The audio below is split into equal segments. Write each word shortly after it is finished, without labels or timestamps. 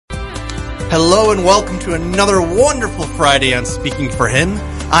Hello and welcome to another wonderful Friday on Speaking for Him.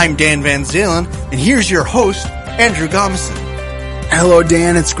 I'm Dan Van Zalen, and here's your host, Andrew Gomison. Hello,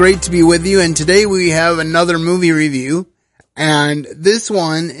 Dan. It's great to be with you, and today we have another movie review, and this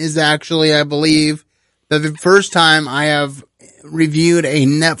one is actually, I believe, the first time I have reviewed a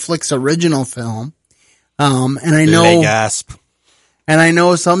Netflix original film. And I know, gasp. And I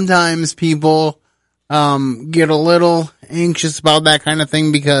know sometimes people get a little anxious about that kind of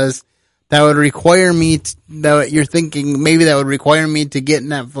thing because that would require me that you're thinking maybe that would require me to get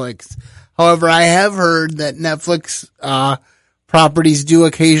Netflix. However, I have heard that Netflix properties do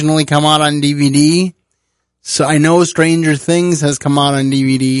occasionally come out on DVD. So I know Stranger Things has come out on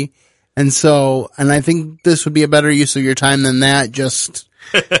DVD, and I think this would be a better use of your time than that. Just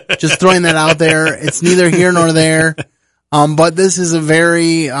throwing that out there. It's neither here nor there. But this is a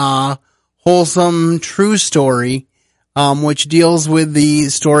very wholesome, true story, which deals with the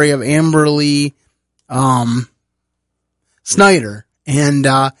story of Amber Lee Snyder. And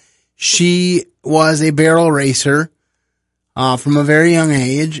she was a barrel racer from a very young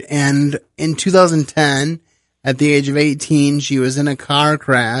age. And in 2010, at the age of 18, she was in a car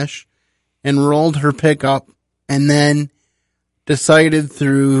crash and rolled her pickup, and then decided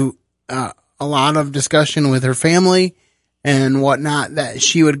through a lot of discussion with her family and whatnot that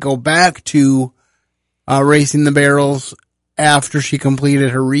she would go back to racing the barrels after she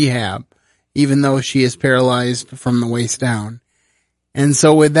completed her rehab, even though she is paralyzed from the waist down. And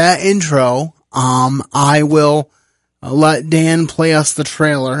so with that intro, I will let Dan play us the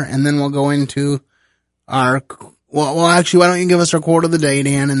trailer, and then we'll go into our, well, actually, why don't you give us our quote of the day,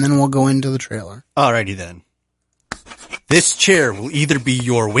 Dan, and then we'll go into the trailer. Alrighty then. This chair will either be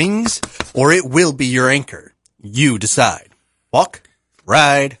your wings or it will be your anchor. You decide. Walk,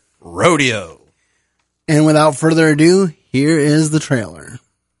 ride, rodeo. And without further ado, here is the trailer.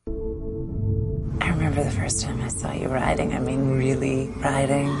 I remember the first time I saw you riding. I mean, really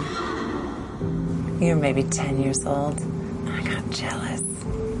riding. You were maybe 10 years old. I got jealous.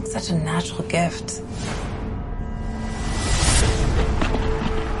 Such a natural gift.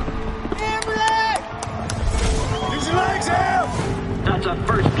 That's a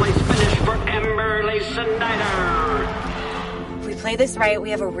first place finish for Amberly Snyder. If we play this right, we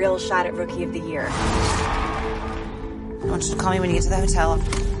have a real shot at Rookie of the Year. I want you to call me when you get to the hotel.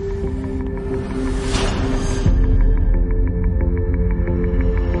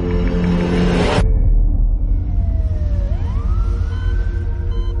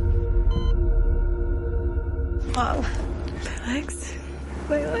 Mom, my legs.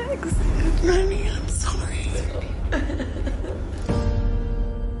 Mommy, I'm sorry.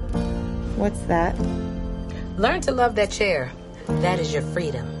 What's that? Learn to love that chair. That is your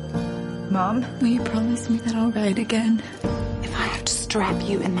freedom. Mom, will you promise me that I'll ride again? If I have to strap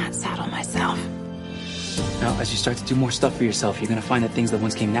you in that saddle myself. Now, as you start to do more stuff for yourself, you're going to find that things that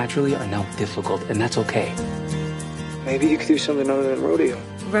once came naturally are now difficult, and that's okay. Maybe you could do something other than rodeo.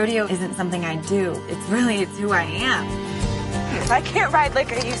 Rodeo isn't something I do. It's who I am. If I can't ride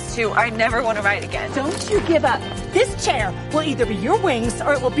like I used to, I never want to ride again. Don't you give up. This chair will either be your wings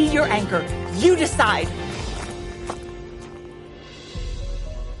or it will be your anchor. You decide.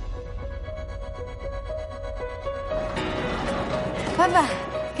 Bubba,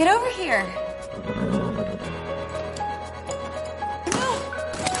 get over here.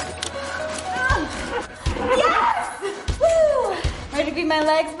 Yes! Woo! Ready to be my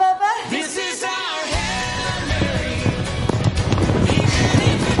legs, Bubba? This is our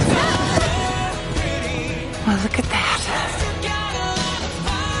Well, look at that.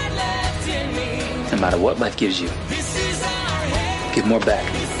 No matter what life gives you, give more back.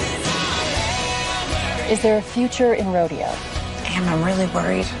 Is there a future in rodeo? Damn, I'm really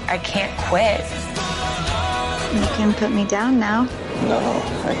worried. I can't quit. You can put me down now. No,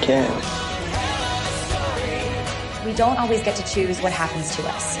 I can't. We don't always get to choose what happens to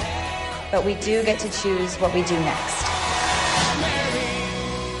us, but we do get to choose what we do next.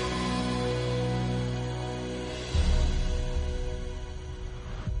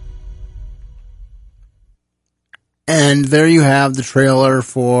 And there you have the trailer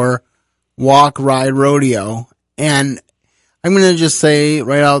for Walk, Ride, Rodeo. And I'm going to just say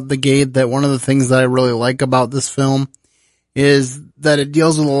right out the gate that one of the things that I really like about this film is that it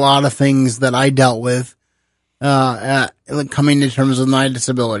deals with a lot of things that I dealt with, coming to terms with my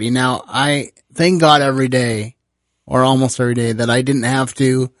disability. Now, I thank God every day, or almost every day, that I didn't have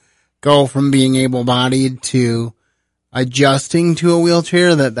to go from being able-bodied to adjusting to a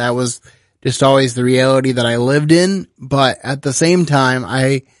wheelchair, that was just always the reality that I lived in. But at the same time,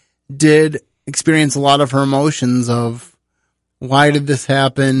 I did experience a lot of her emotions of why did this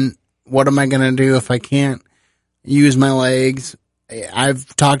happen? what am I going to do if I can't use my legs?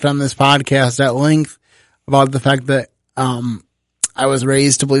 I've talked on this podcast at length about the fact that, I was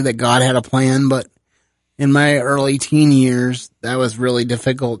raised to believe that God had a plan, but in my early teen years, that was really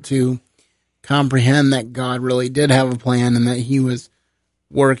difficult to comprehend that God really did have a plan and that he was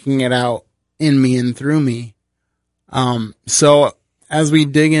working it out in me and through me. So as we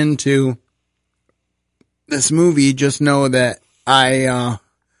dig into this movie, just know that I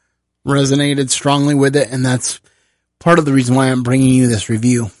resonated strongly with it, and that's part of the reason why I'm bringing you this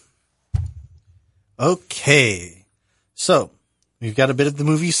review. Okay. So, we've got a bit of the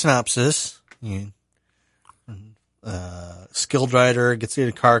movie synopsis. Skilled rider gets in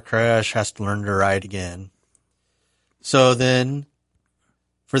a car crash, has to learn to ride again. So then,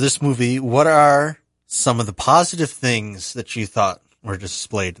 for this movie, what are some of the positive things that you thought were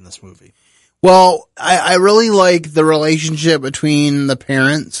displayed in this movie? Well, I really like the relationship between the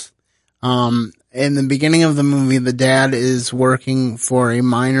parents. In the beginning of the movie, the dad is working for a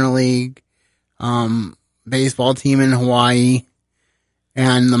minor league baseball team in Hawaii,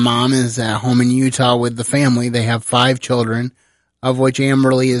 and the mom is at home in Utah with the family. They have 5 children, of which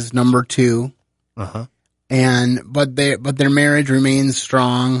Amberly is number 2. Uh-huh. But their marriage remains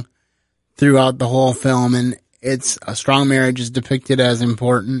strong throughout the whole film, and it's a strong marriage is depicted as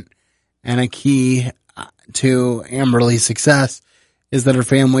important, and a key to Amberly's success is that her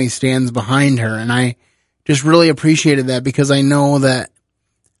family stands behind her. And I just really appreciated that, because I know that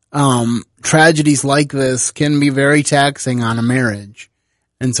tragedies like this can be very taxing on a marriage.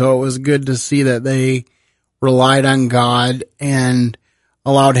 And so it was good to see that they relied on God and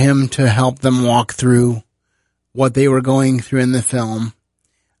allowed him to help them walk through what they were going through in the film.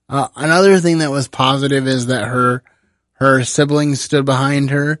 Another thing that was positive is that her siblings stood behind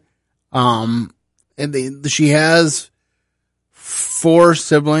her. She has 4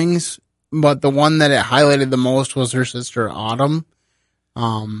 siblings, but the one that it highlighted the most was her sister Autumn.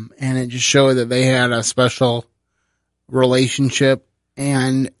 And it just showed that they had a special relationship.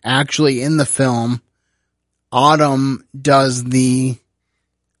 And actually in the film, Autumn does the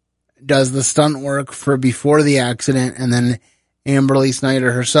stunt work for before the accident, and then Amberly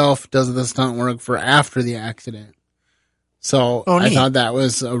Snyder herself does the stunt work for after the accident. So I thought that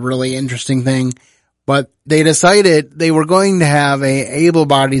was a really interesting thing. But they decided they were going to have a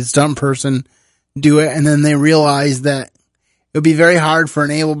able-bodied stunt person do it, and then they realized that it would be very hard for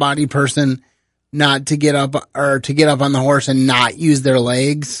an able-bodied person not to get up on the horse and not use their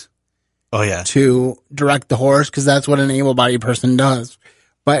legs. Oh yeah. To direct the horse, because that's what an able-bodied person does.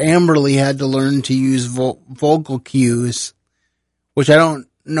 But Amberly had to learn to use vocal cues, which I don't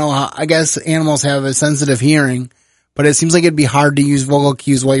know how. I guess animals have a sensitive hearing, but it seems like it'd be hard to use vocal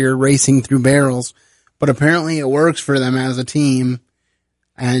cues while you're racing through barrels. But apparently it works for them as a team.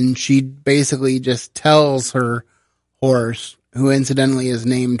 And she basically just tells her horse, who incidentally is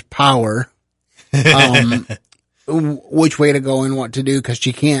named Power, which way to go and what to do, because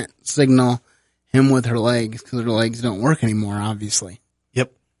she can't signal him with her legs, because her legs don't work anymore, obviously.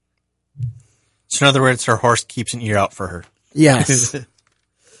 Yep. So in other words, her horse keeps an ear out for her. Yes.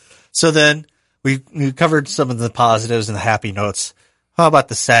 So then we covered some of the positives and the happy notes. How about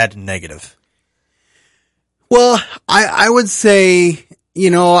the sad and negative? Well, I would say,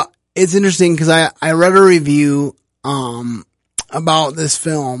 it's interesting because I read a review about this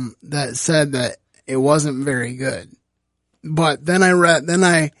film that said that it wasn't very good. But then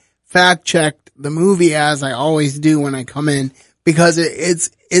I fact checked the movie, as I always do when I come in, because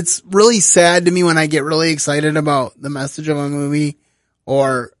it's really sad to me when I get really excited about the message of a movie,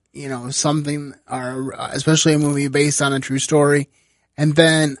 or something, or especially a movie based on a true story, and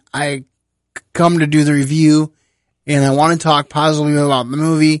then I come to do the review and I want to talk positively about the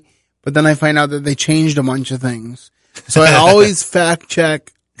movie, but then I find out that they changed a bunch of things. So I always fact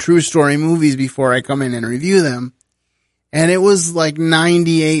check true story movies before I come in and review them. And it was like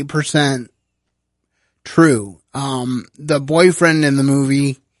 98% true. The boyfriend in the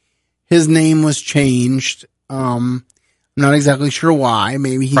movie, his name was changed. I'm not exactly sure why.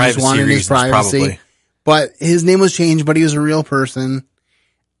 Maybe he just wanted his privacy. Probably. But his name was changed, but he was a real person.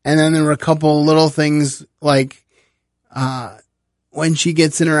 And then there were a couple little things like, when she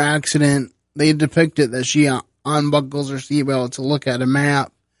gets in her accident, they depict it that she unbuckles her seatbelt to look at a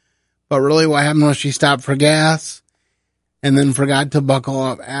map. But really what happened was she stopped for gas and then forgot to buckle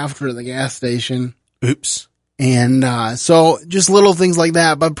up after the gas station. Oops. And, so just little things like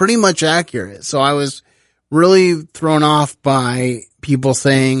that, but pretty much accurate. So I was really thrown off by people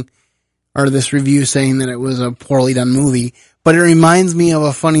saying, or this review saying that it was a poorly done movie. But it reminds me of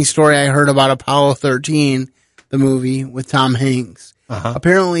a funny story I heard about Apollo 13, the movie with Tom Hanks.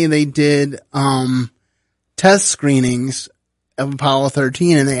 apparently they did test screenings of Apollo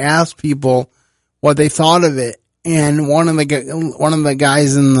 13, and they asked people what they thought of it. And one of the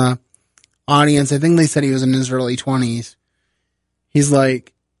guys in the audience, I think they said he was in his early 20s. He's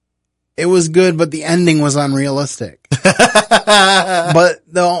like, it was good, but the ending was unrealistic. But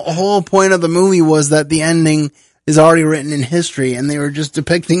the whole point of the movie was that the ending is already written in history, and they were just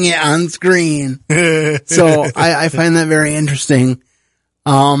depicting it on screen. So I find that very interesting.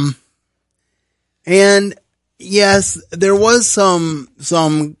 And yes, there was some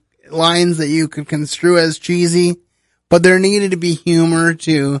lines that you could construe as cheesy, but there needed to be humor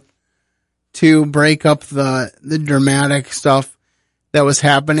to break up the dramatic stuff that was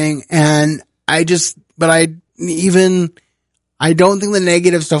happening. And I don't think the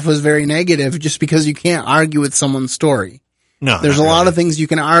negative stuff was very negative, just because you can't argue with someone's story. No, there's a lot of things you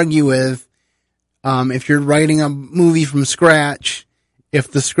can argue with. If you're writing a movie from scratch,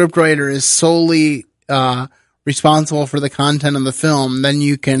 if the scriptwriter is solely, responsible for the content of the film, then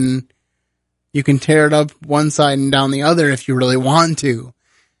you can tear it up one side and down the other if you really want to.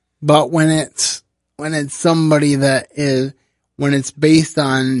 But when it's somebody when it's based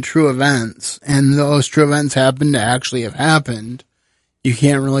on true events, and those true events happen to actually have happened, you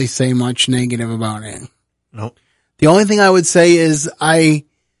can't really say much negative about it. Nope. The only thing I would say is I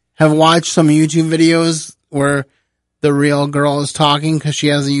have watched some YouTube videos where the real girl is talking because she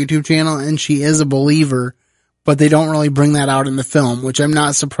has a YouTube channel and she is a believer, but they don't really bring that out in the film, which I'm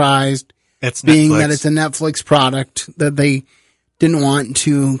not surprised, being that it's a Netflix product, that they didn't want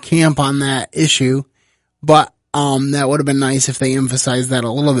to camp on that issue. But that would have been nice if they emphasized that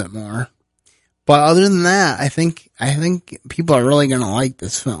a little bit more. But other than that, I think people are really going to like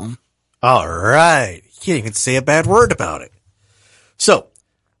this film. All right. You can't even say a bad word about it. So,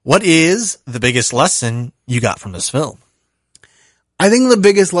 what is the biggest lesson you got from this film? I think the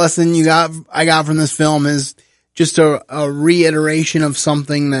biggest lesson I got from this film is just a reiteration of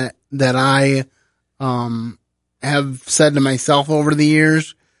something that I have said to myself over the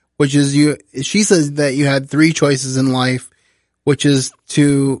years, which is she says that you had 3 choices in life, which is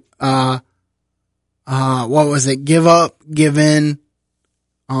to what was it? Give up, give in.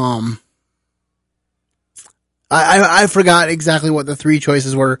 I forgot exactly what the 3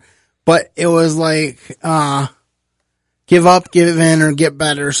 choices were, but it was like give up, give in, or get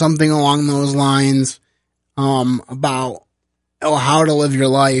better, something along those lines, about how to live your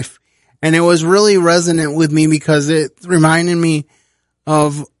life. And it was really resonant with me because it reminded me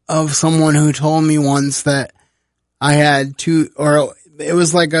of someone who told me once that I had it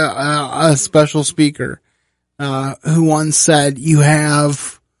was like a special speaker, who once said, you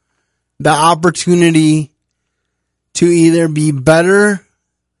have the opportunity to either be better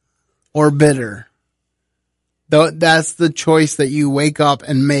or bitter. That's the choice that you wake up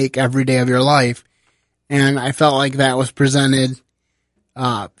and make every day of your life. And I felt like that was presented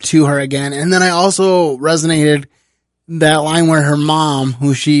to her again. And then I also resonated that line where her mom,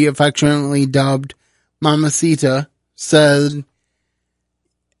 who she affectionately dubbed Mamacita, said,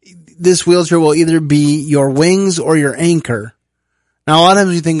 this wheelchair will either be your wings or your anchor. Now, a lot of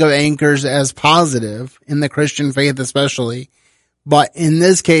times you think of anchors as positive, in the Christian faith especially, but in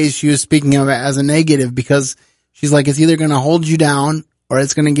this case, she was speaking of it as a negative, because she's like, it's either going to hold you down or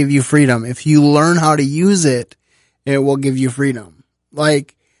it's going to give you freedom. If you learn how to use it, it will give you freedom.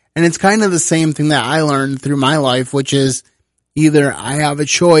 And it's kind of the same thing that I learned through my life, which is either I have a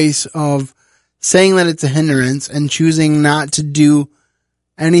choice of saying that it's a hindrance and choosing not to do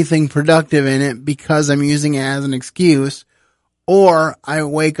anything productive in it because I'm using it as an excuse, or I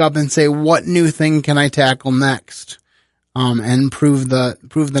wake up and say, what new thing can I tackle next? And prove the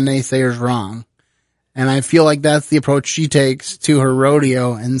naysayers wrong. And I feel like that's the approach she takes to her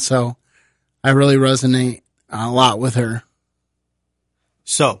rodeo. And so I really resonate a lot with her.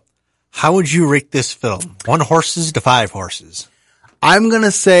 So, how would you rate this film? 1 horses to 5 horses. I'm going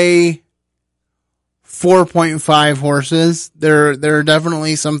to say 4.5 horses. There are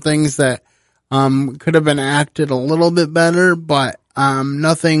definitely some things that could have been acted a little bit better, but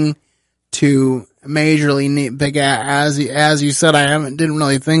nothing to majorly nitpick at. As you said, I didn't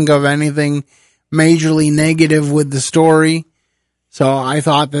really think of anything majorly negative with the story. So I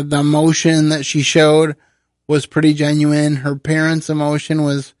thought that the emotion that she showed was pretty genuine. Her parents' emotion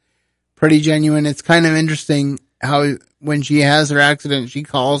was pretty genuine. It's kind of interesting how when she has her accident, she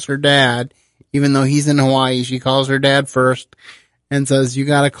calls her dad, even though he's in Hawaii, she calls her dad first and says, you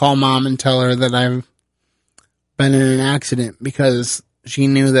got to call mom and tell her that I've been in an accident, because she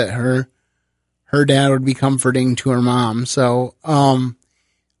knew that her dad would be comforting to her mom. So, and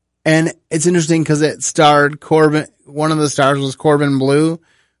it's interesting because it starred one of the stars was Corbin Bleu,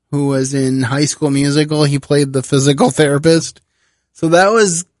 who was in High School Musical. He played the physical therapist. So that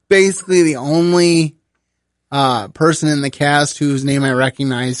was basically the only person in the cast whose name I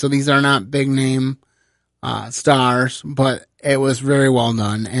recognize. So these are not big name stars, but it was very well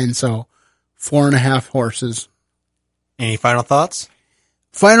done. And so 4.5 horses. Any final thoughts?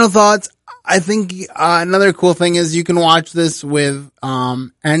 Final thoughts. I think another cool thing is you can watch this with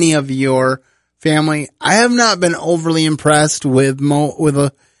any of your family. I have not been overly impressed with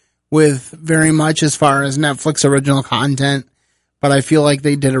very much as far as Netflix original content, but I feel like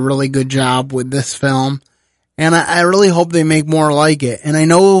they did a really good job with this film, and I really hope they make more like it. And I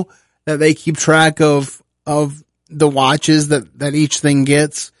know that they keep track of the watches that each thing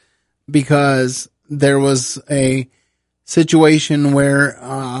gets, because there was a situation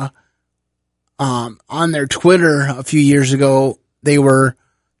where on their Twitter a few years ago, they were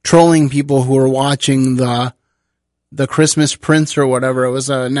trolling people who were watching the Christmas Prince or whatever. It was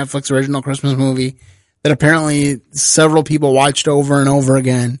a Netflix original Christmas movie that apparently several people watched over and over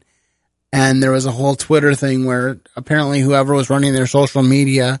again. And there was a whole Twitter thing where apparently whoever was running their social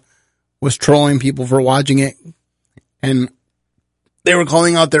media was trolling people for watching it. And they were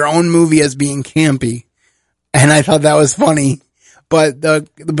calling out their own movie as being campy. And I thought that was funny. But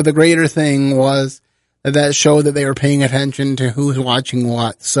the greater thing was that showed that they were paying attention to who's watching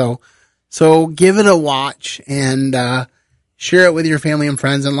what. So give it a watch and share it with your family and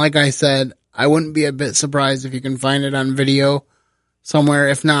friends. And like I said, I wouldn't be a bit surprised if you can find it on video somewhere,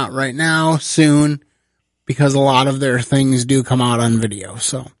 if not right now, soon, because a lot of their things do come out on video.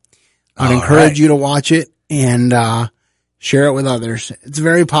 So I'd encourage you to watch it and share it with others. It's a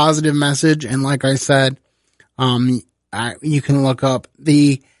very positive message. And like I said, you can look up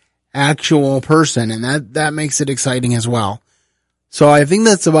the actual person, and that makes it exciting as well. So I think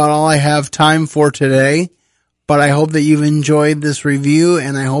that's about all I have time for today, but I hope that you've enjoyed this review,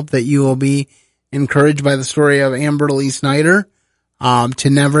 and I hope that you will be encouraged by the story of Amber Lee Snyder, to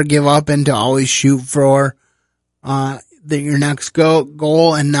never give up and to always shoot for your next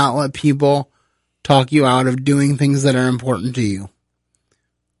goal and not let people talk you out of doing things that are important to you.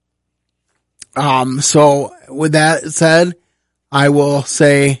 So with that said, I will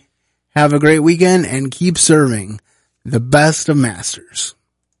say have a great weekend and keep serving the best of masters.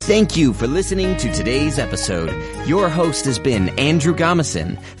 Thank you for listening to today's episode. Your host has been Andrew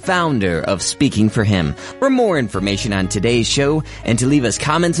Gomison, founder of Speaking for Him. For more information on today's show and to leave us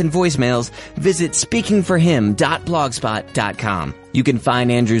comments and voicemails, visit speakingforhim.blogspot.com. You can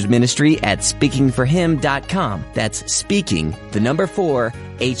find Andrew's ministry at speakingforhim.com. That's speaking, 4,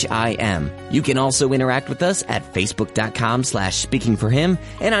 HIM. You can also interact with us at facebook.com/speakingforhim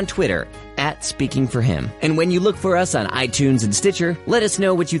and on Twitter @speakingforhim. And when you look for us on iTunes and Stitcher, let us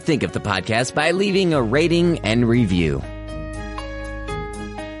know what you think of the podcast by leaving a rating and review.